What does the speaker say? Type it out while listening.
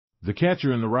The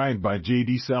Catcher in the Rye by J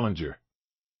D Salinger.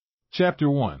 Chapter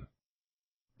 1.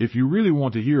 If you really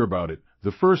want to hear about it,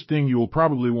 the first thing you'll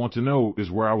probably want to know is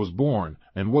where I was born,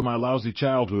 and what my lousy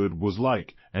childhood was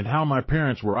like, and how my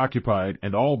parents were occupied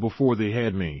and all before they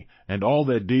had me, and all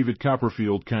that David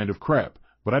Copperfield kind of crap,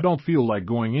 but I don't feel like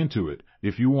going into it,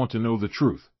 if you want to know the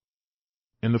truth.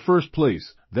 In the first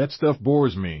place, that stuff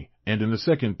bores me, and in the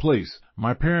second place,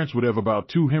 my parents would have about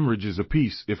 2 hemorrhages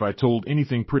apiece if I told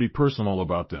anything pretty personal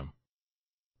about them.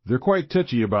 They're quite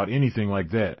touchy about anything like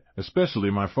that,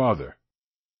 especially my father.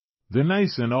 They're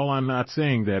nice and all, I'm not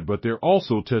saying that, but they're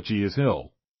also touchy as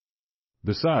hell.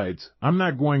 Besides, I'm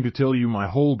not going to tell you my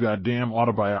whole goddamn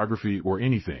autobiography or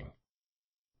anything.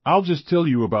 I'll just tell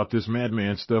you about this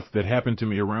madman stuff that happened to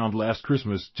me around last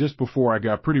Christmas, just before I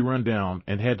got pretty run down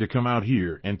and had to come out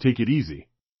here and take it easy.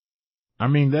 I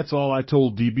mean, that's all I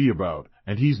told DB about,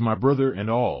 and he's my brother and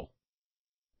all.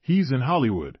 He's in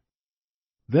Hollywood.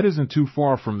 That isn't too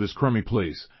far from this crummy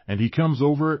place, and he comes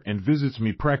over and visits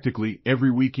me practically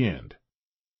every weekend.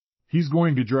 He's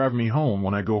going to drive me home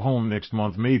when I go home next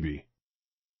month maybe.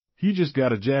 He just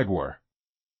got a Jaguar.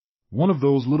 One of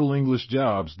those little English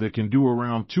jobs that can do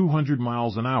around 200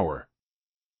 miles an hour.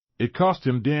 It cost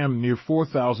him damn near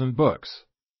 $4,000.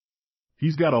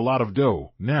 He's got a lot of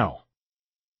dough now.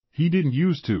 He didn't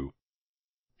used to.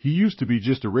 He used to be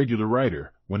just a regular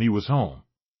writer when he was home.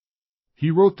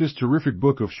 He wrote this terrific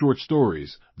book of short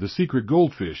stories, The Secret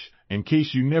Goldfish, in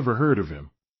case you never heard of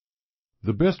him.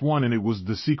 The best one in it was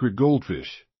The Secret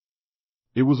Goldfish.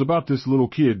 It was about this little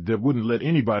kid that wouldn't let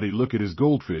anybody look at his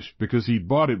goldfish because he'd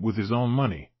bought it with his own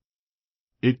money.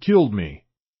 It killed me.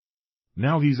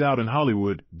 Now he's out in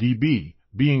Hollywood, DB,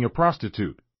 being a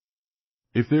prostitute.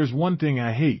 If there's one thing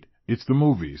I hate, it's the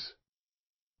movies.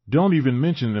 Don't even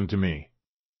mention them to me.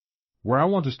 Where I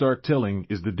want to start telling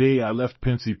is the day I left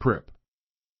Pensy Prep.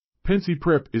 Pensy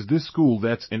Prep is this school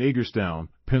that's in Hagerstown,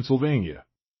 Pennsylvania.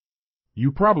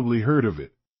 You probably heard of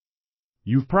it.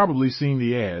 You've probably seen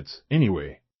the ads,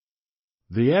 anyway.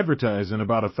 They advertise in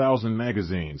about 1,000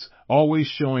 magazines, always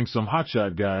showing some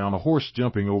hotshot guy on a horse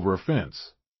jumping over a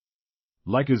fence.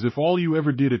 Like as if all you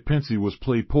ever did at Pensy was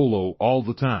play polo all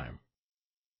the time.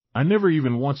 I never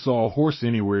even once saw a horse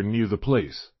anywhere near the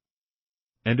place.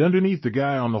 And underneath the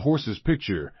guy on the horse's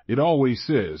picture, it always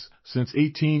says, since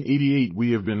 1888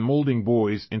 we have been molding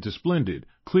boys into splendid,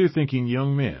 clear-thinking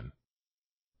young men.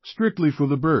 Strictly for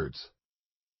the birds.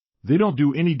 They don't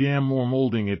do any damn more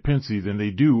molding at Pensy than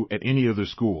they do at any other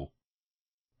school.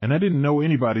 And I didn't know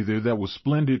anybody there that was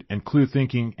splendid and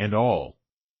clear-thinking and all.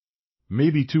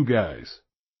 Maybe 2 guys.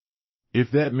 If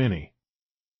that many.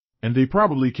 And they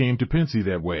probably came to Pensy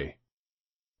that way.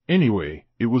 Anyway,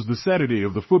 it was the Saturday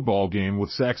of the football game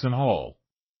with Saxon Hall.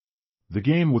 The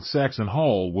game with Saxon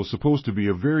Hall was supposed to be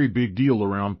a very big deal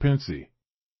around Pensy.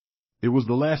 It was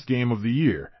the last game of the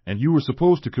year, and you were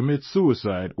supposed to commit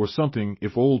suicide or something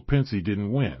if old Pensy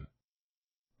didn't win.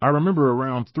 I remember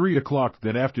around 3 o'clock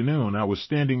that afternoon I was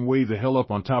standing way the hell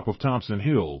up on top of Thompson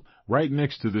Hill, right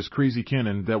next to this crazy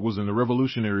cannon that was in the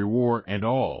Revolutionary War and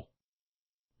all.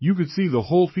 You could see the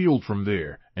whole field from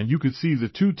there, and you could see the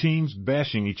 2 teams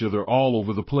bashing each other all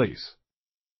over the place.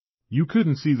 You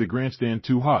couldn't see the grandstand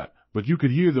too hot, but you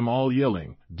could hear them all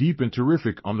yelling, deep and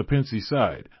terrific on the Pensy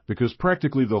side, because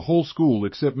practically the whole school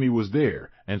except me was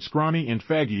there, and scrawny and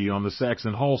faggy on the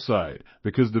Saxon Hall side,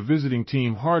 because the visiting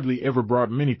team hardly ever brought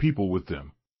many people with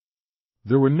them.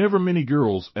 There were never many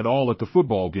girls at all at the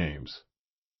football games.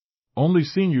 Only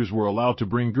seniors were allowed to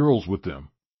bring girls with them.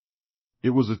 It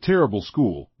was a terrible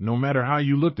school, no matter how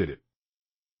you looked at it.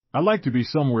 I like to be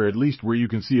somewhere at least where you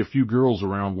can see a few girls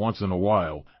around once in a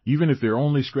while, even if they're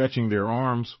only scratching their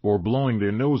arms, or blowing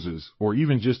their noses, or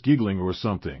even just giggling or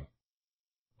something.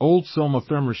 Old Selma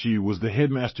Thermershey was the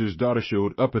headmaster's daughter,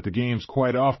 showed up at the games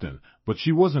quite often, but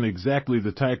she wasn't exactly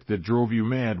the type that drove you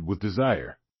mad with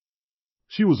desire.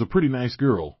 She was a pretty nice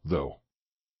girl, though.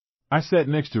 I sat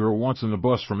next to her once in the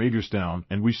bus from Hagerstown,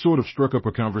 and we sort of struck up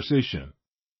a conversation.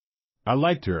 I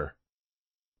liked her.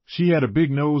 She had a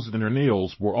big nose and her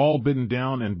nails were all bitten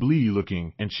down and bleedy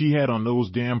looking, and she had on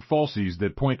those damn falsies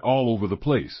that point all over the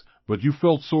place, but you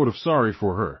felt sort of sorry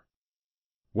for her.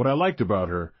 What I liked about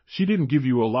her, she didn't give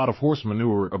you a lot of horse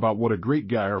manure about what a great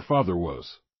guy her father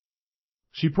was.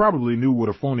 She probably knew what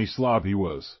a phony slob he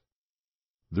was.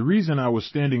 The reason I was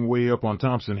standing way up on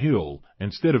Thompson Hill,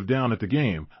 instead of down at the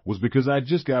game, was because I'd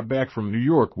just got back from New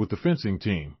York with the fencing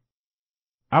team.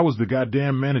 I was the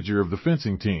goddamn manager of the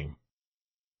fencing team.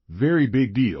 Very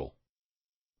big deal.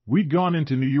 We'd gone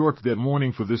into New York that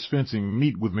morning for this fencing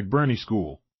meet with McBurney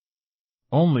School.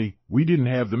 Only, we didn't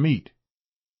have the meet.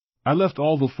 I left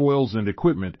all the foils and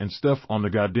equipment and stuff on the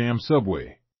goddamn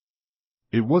subway.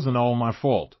 It wasn't all my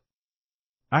fault.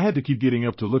 I had to keep getting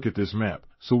up to look at this map,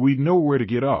 so we'd know where to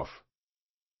get off.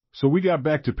 So we got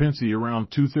back to Pensy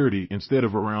around 2:30 instead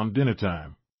of around dinner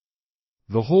time.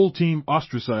 The whole team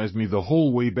ostracized me the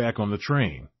whole way back on the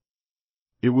train.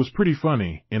 It was pretty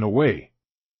funny, in a way.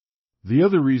 The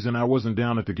other reason I wasn't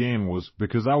down at the game was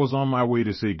because I was on my way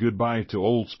to say goodbye to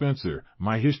old Spencer,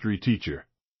 my history teacher.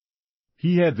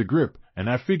 He had the grip, and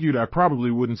I figured I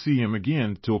probably wouldn't see him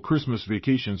again till Christmas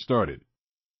vacation started.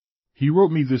 He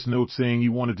wrote me this note saying he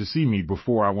wanted to see me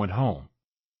before I went home.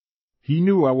 He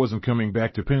knew I wasn't coming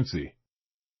back to Pensy.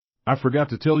 I forgot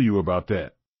to tell you about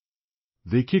that.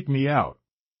 They kicked me out.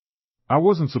 I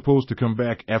wasn't supposed to come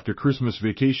back after Christmas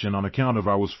vacation on account of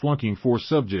I was flunking 4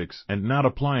 subjects and not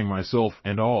applying myself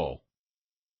and all.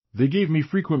 They gave me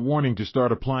frequent warning to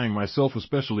start applying myself,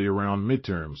 especially around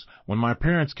midterms, when my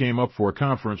parents came up for a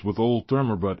conference with old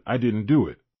Thermer, but I didn't do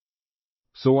it.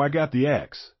 So I got the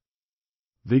axe.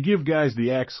 They give guys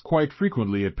the axe quite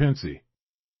frequently at Pensy.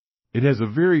 It has a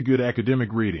very good academic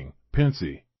rating,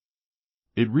 Pensy.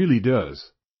 It really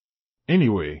does.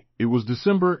 Anyway, it was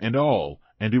December and all,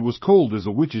 and it was cold as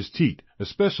a witch's teat,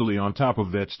 especially on top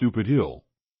of that stupid hill.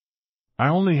 I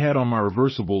only had on my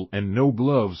reversible and no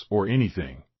gloves or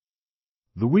anything.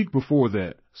 The week before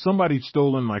that, somebody'd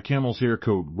stolen my camel's hair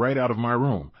coat right out of my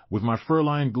room, with my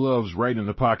fur-lined gloves right in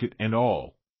the pocket and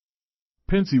all.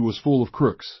 Pensy was full of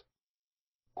crooks.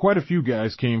 Quite a few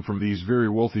guys came from these very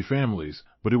wealthy families,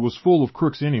 but it was full of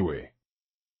crooks anyway.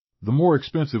 The more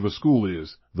expensive a school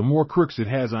is, the more crooks it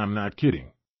has, I'm not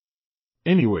kidding.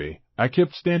 Anyway, I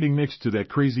kept standing next to that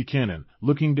crazy cannon,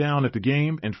 looking down at the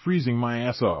game and freezing my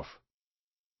ass off.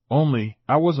 Only,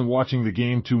 I wasn't watching the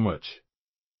game too much.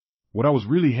 What I was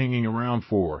really hanging around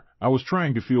for, I was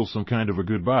trying to feel some kind of a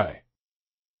goodbye.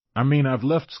 I mean, I've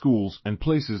left schools and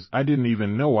places I didn't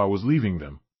even know I was leaving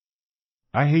them.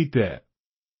 I hate that.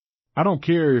 I don't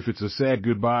care if it's a sad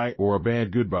goodbye or a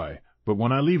bad goodbye, but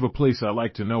when I leave a place I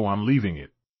like to know I'm leaving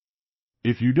it.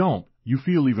 If you don't, you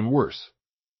feel even worse.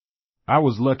 I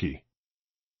was lucky.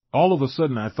 All of a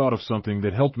sudden I thought of something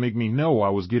that helped make me know I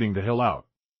was getting the hell out.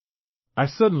 I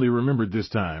suddenly remembered this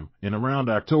time, in around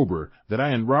October, that I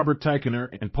and Robert Teichener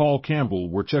and Paul Campbell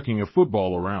were chucking a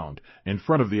football around, in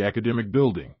front of the academic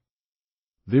building.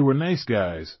 They were nice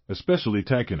guys, especially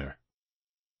Teichener.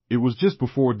 It was just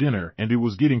before dinner and it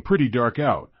was getting pretty dark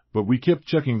out, but we kept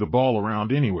chucking the ball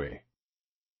around anyway.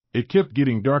 It kept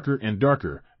getting darker and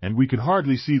darker, and we could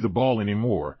hardly see the ball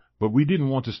anymore, but we didn't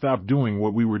want to stop doing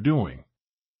what we were doing.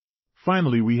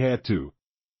 Finally we had to.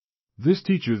 This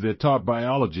teacher that taught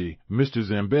biology, Mr.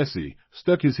 Zambesi,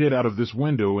 stuck his head out of this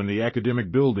window in the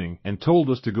academic building and told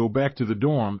us to go back to the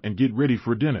dorm and get ready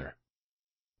for dinner.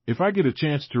 If I get a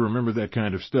chance to remember that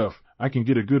kind of stuff, I can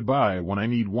get a goodbye when I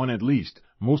need one at least,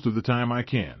 most of the time I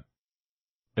can.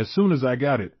 As soon as I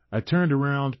got it, I turned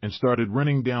around and started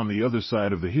running down the other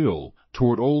side of the hill,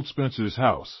 toward old Spencer's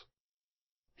house.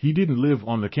 He didn't live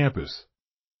on the campus.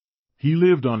 He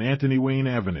lived on Anthony Wayne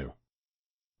Avenue.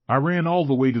 I ran all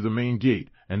the way to the main gate,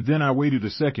 and then I waited a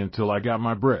second till I got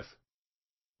my breath.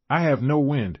 I have no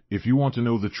wind, if you want to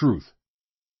know the truth.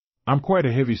 I'm quite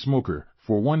a heavy smoker,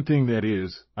 for one thing, that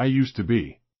is, I used to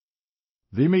be.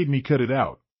 They made me cut it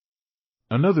out.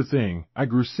 Another thing, I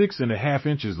grew 6.5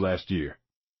 inches last year.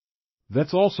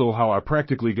 That's also how I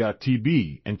practically got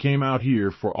TB and came out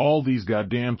here for all these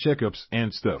goddamn checkups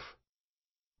and stuff.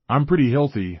 I'm pretty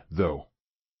healthy, though.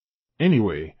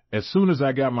 Anyway, as soon as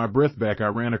I got my breath back I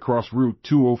ran across Route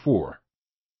 204.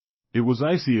 It was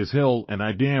icy as hell and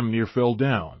I damn near fell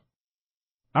down.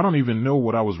 I don't even know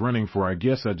what I was running for, I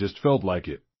guess I just felt like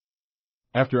it.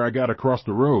 After I got across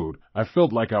the road, I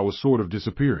felt like I was sort of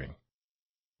disappearing.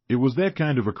 It was that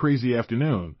kind of a crazy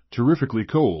afternoon, terrifically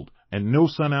cold, and no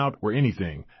sun out or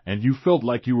anything, and you felt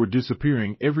like you were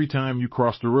disappearing every time you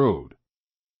crossed the road.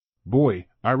 Boy,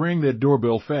 I rang that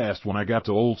doorbell fast when I got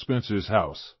to old Spencer's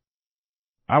house.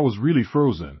 I was really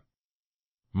frozen.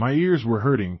 My ears were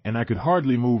hurting and I could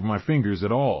hardly move my fingers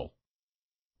at all.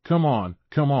 Come on,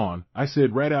 I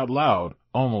said right out loud,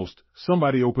 almost,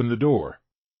 somebody open the door.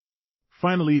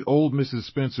 Finally old Mrs.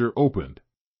 Spencer opened.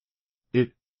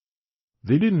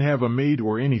 They didn't have a maid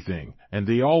or anything, and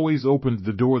they always opened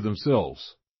the door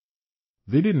themselves.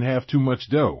 They didn't have too much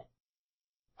dough.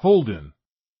 Holden,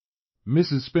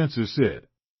 Mrs. Spencer said.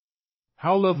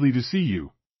 How lovely to see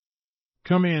you.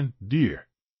 Come in, dear.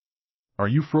 Are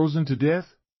you frozen to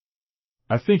death?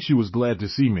 I think she was glad to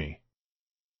see me.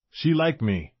 She liked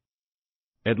me.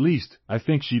 At least, I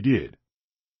think she did.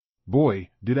 Boy,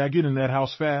 did I get in that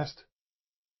house fast.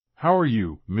 How are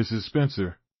you, Mrs.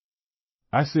 Spencer?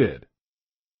 I said.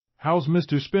 How's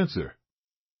Mr. Spencer?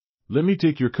 "Let me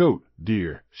take your coat,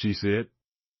 dear," she said.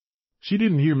 She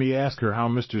didn't hear me ask her how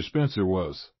Mr. Spencer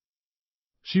was.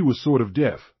 She was sort of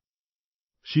deaf.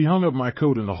 She hung up my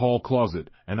coat in the hall closet,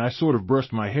 and I sort of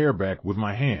brushed my hair back with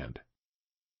my hand.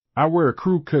 I wear a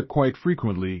crew cut quite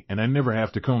frequently, and I never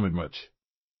have to comb it much.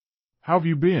 "How've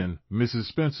you been, Mrs.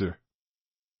 Spencer?"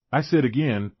 I said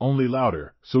again, only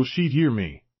louder, so she'd hear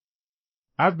me.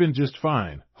 "I've been just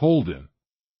fine, Holden."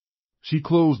 She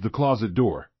closed the closet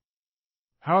door.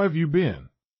 "How have you been?"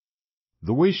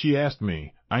 The way she asked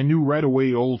me, I knew right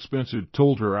away old Spencer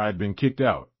told her I'd been kicked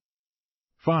out.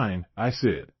 "Fine," I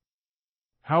said.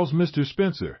 "How's Mr.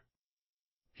 Spencer?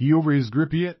 He over his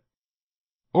grip yet?"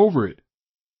 "Over it.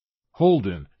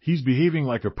 Holden, he's behaving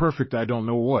like a perfect I don't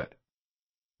know what.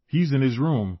 He's in his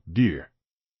room, dear.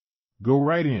 Go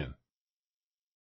right in."